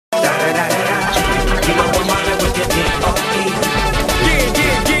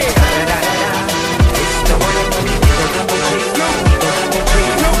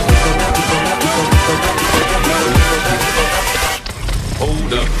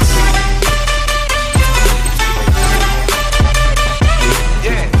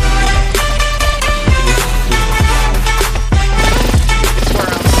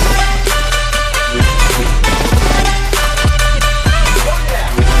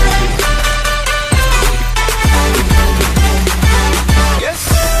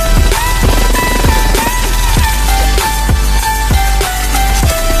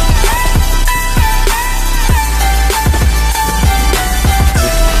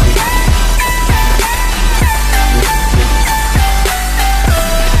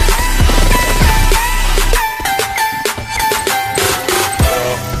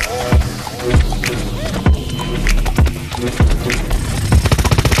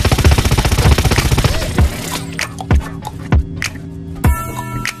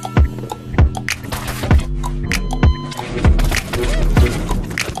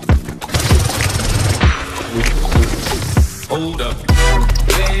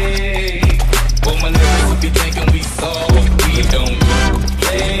play. For my niggas who be thinking we soft, we don't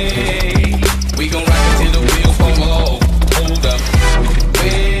play. We gon' rock it till the wheels fall off. Hold up,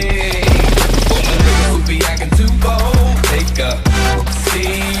 wait. For my niggas who be acting too bold, take a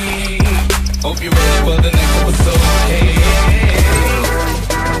seat. Hope you're ready for the next episode. Hey,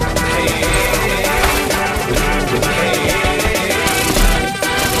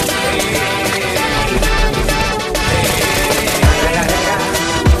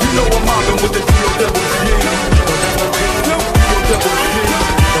 with the deal double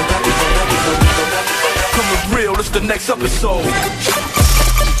coming real, it's the next episode.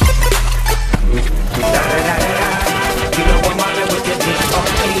 You know I'm mobbing with the deal.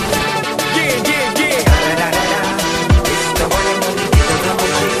 Yeah, yeah, yeah. It's the one and only deal double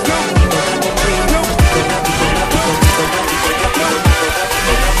G.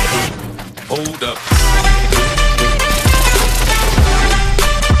 Hold up.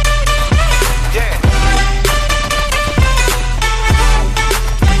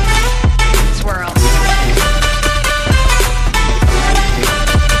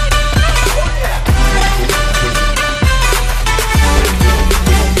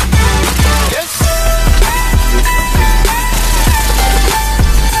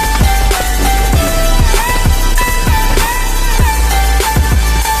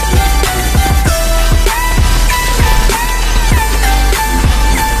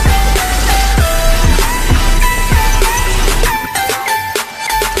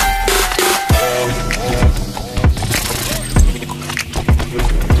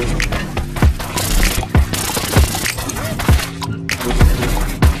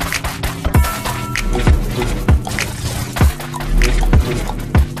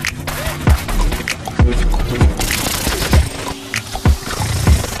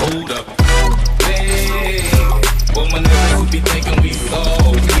 Hold up, hey. For my niggas who be thinking we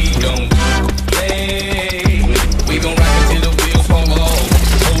soft, we don't play. We gon' rock it till the wheels fall off.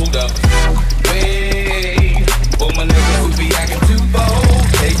 Hold up, wait. For my niggas who be acting too bold,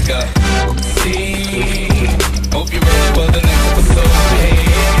 take a seat. Hope you're ready for the next episode. Hey,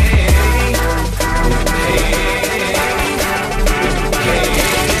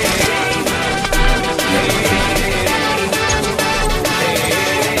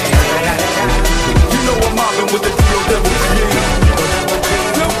 with the deal double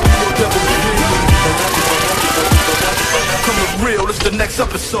coming real, it's the next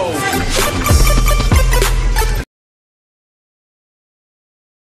episode.